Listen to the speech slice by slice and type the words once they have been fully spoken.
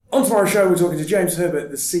On tomorrow's show, we're talking to James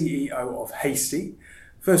Herbert, the CEO of Hasty.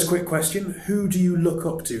 First quick question, who do you look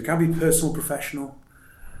up to? Can be personal, professional?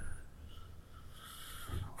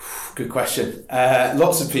 Good question.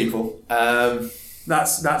 Lots of people.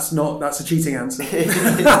 That's a cheating answer.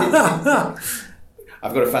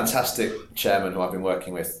 I've got a fantastic chairman who I've been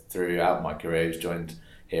working with throughout my career, who's joined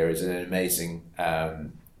here as an amazing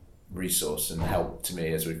resource and help to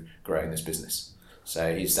me as we're growing this business.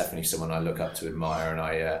 So he's definitely someone I look up to, admire, and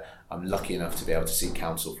I'm lucky enough to be able to seek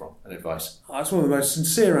counsel from and advice. Oh, that's one of the most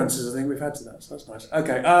sincere answers I think we've had to that, so that's nice.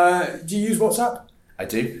 Okay, do you use WhatsApp? I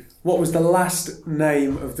do. What was the last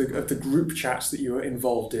name of the group chats that you were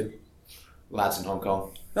involved in? Lads in Hong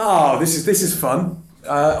Kong. Oh, this is fun.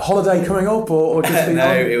 Holiday coming up or just being No,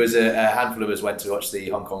 on? it was a handful of us went to watch the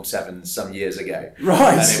Hong Kong Sevens some years ago.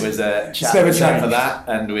 Right. And it was a chat for that,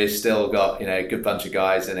 and we've still got a good bunch of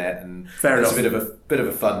guys in it, and it's a bit of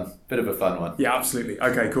a fun one. Yeah, absolutely.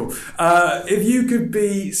 Okay, cool. If you could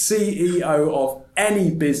be CEO of any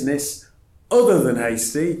business other than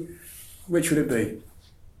Hasty, which would it be?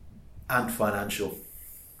 Ant Financial.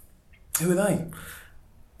 Who are they?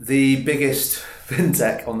 The biggest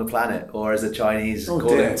fintech on the planet, or as the Chinese call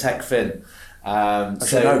it, TechFin.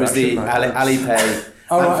 So it was the Alipay.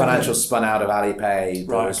 Ant Financial spun out of Alipay,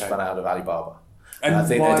 that was spun out of Alibaba. And I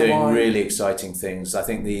think they're doing really exciting things. I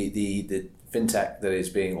think the fintech that is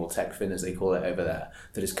being, or TechFin as they call it over there,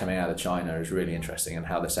 that is coming out of China is really interesting, and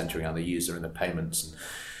how they're centering on the user and the payments, and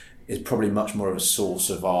is probably much more of a source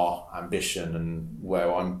of our ambition and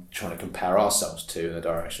where I'm trying to compare ourselves to in the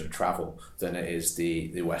direction of travel than it is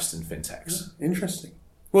the Western fintechs. Interesting.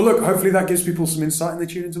 Well, look, hopefully that gives people some insight and they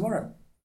tune in tomorrow.